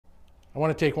I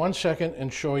want to take 1 second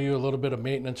and show you a little bit of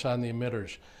maintenance on the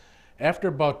emitters. After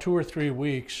about 2 or 3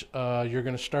 weeks, you're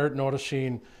going to start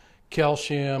noticing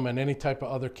calcium and any type of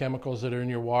other chemicals that are in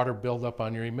your water build up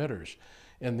on your emitters.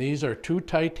 And these are 2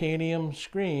 titanium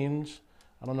screens.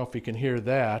 I don't know if you can hear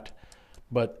that,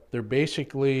 but they're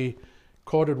basically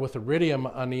coated with iridium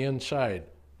on the inside.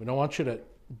 We don't want you to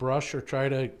brush or try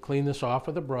to clean this off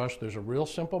with a brush. There's a real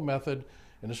simple method,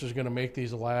 and this is going to make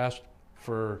these last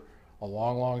for a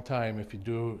long, long time if you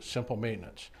do simple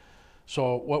maintenance.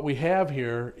 So what we have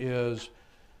here is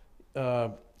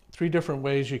 3 different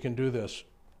ways you can do this.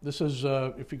 This is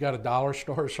if you got a dollar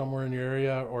store somewhere in your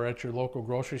area or at your local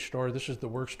grocery store, this is the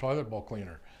Works toilet bowl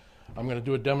cleaner. I'm going to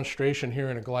do a demonstration here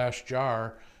in a glass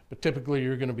jar, but typically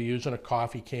you're going to be using a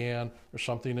coffee can or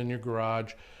something in your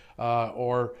garage,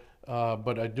 but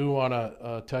I do want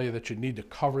to tell you that you need to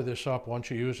cover this up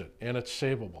once you use it, and it's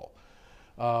savable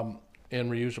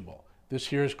and reusable. This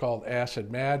here is called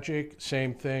Acid Magic,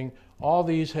 same thing. All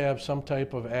these have some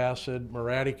type of acid,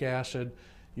 muriatic acid.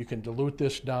 You can dilute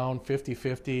this down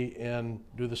 50-50 and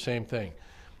do the same thing.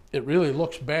 It really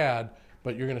looks bad,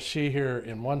 but you're going to see here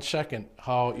in 1 second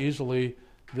how easily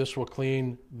this will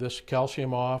clean this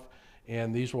calcium off,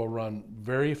 and these will run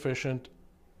very efficient.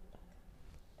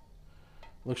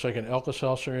 Looks like an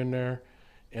Alka-Seltzer in there,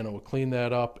 and it will clean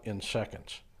that up in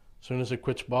seconds. As soon as it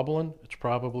quits bubbling, it's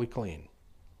probably clean.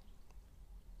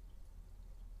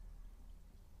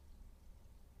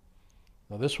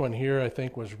 Now this one here I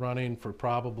think was running for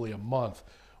probably a month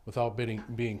without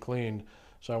being cleaned,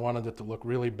 so I wanted it to look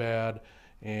really bad,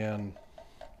 and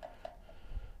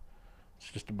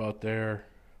it's just about there.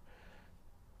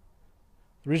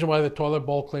 The reason why the toilet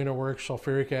bowl cleaner works,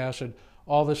 sulfuric acid,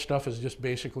 all this stuff is just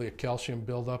basically a calcium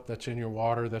buildup that's in your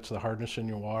water. That's the hardness in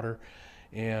your water,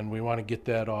 and we want to get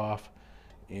that off,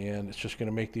 and it's just going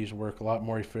to make these work a lot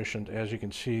more efficient. As you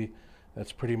can see,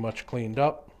 that's pretty much cleaned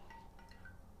up,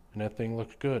 and that thing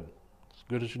looks good. It's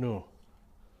good as new.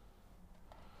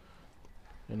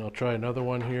 And I'll try another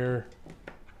one here.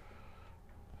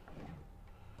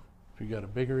 If you got a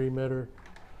bigger emitter,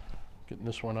 getting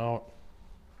this one out.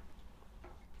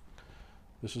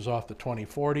 This is off the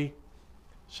 2040.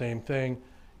 Same thing.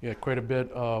 You got quite a bit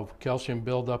of calcium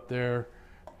buildup there,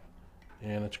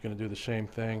 and it's going to do the same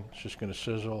thing. It's just going to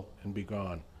sizzle and be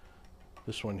gone.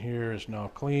 This one here is now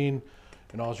clean,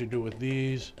 and all you do with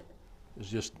these is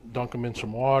just dunk them in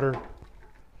some water,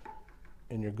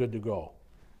 and you're good to go.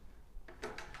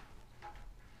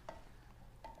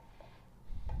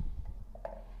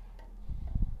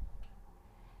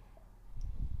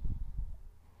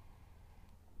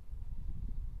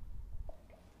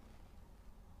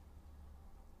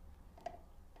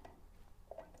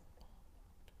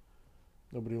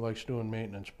 Nobody likes doing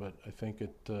maintenance, but I think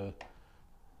you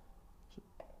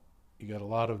got a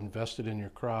lot of invested in your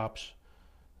crops,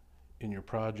 in your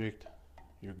project,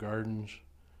 your gardens,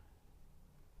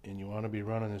 and you want to be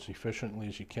running as efficiently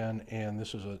as you can. And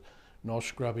this is a no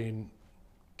scrubbing,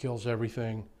 kills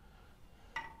everything,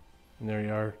 and there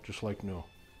you are, just like new.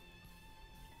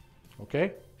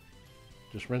 Okay,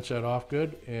 just rinse that off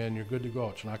good, and you're good to go.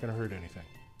 It's not going to hurt anything.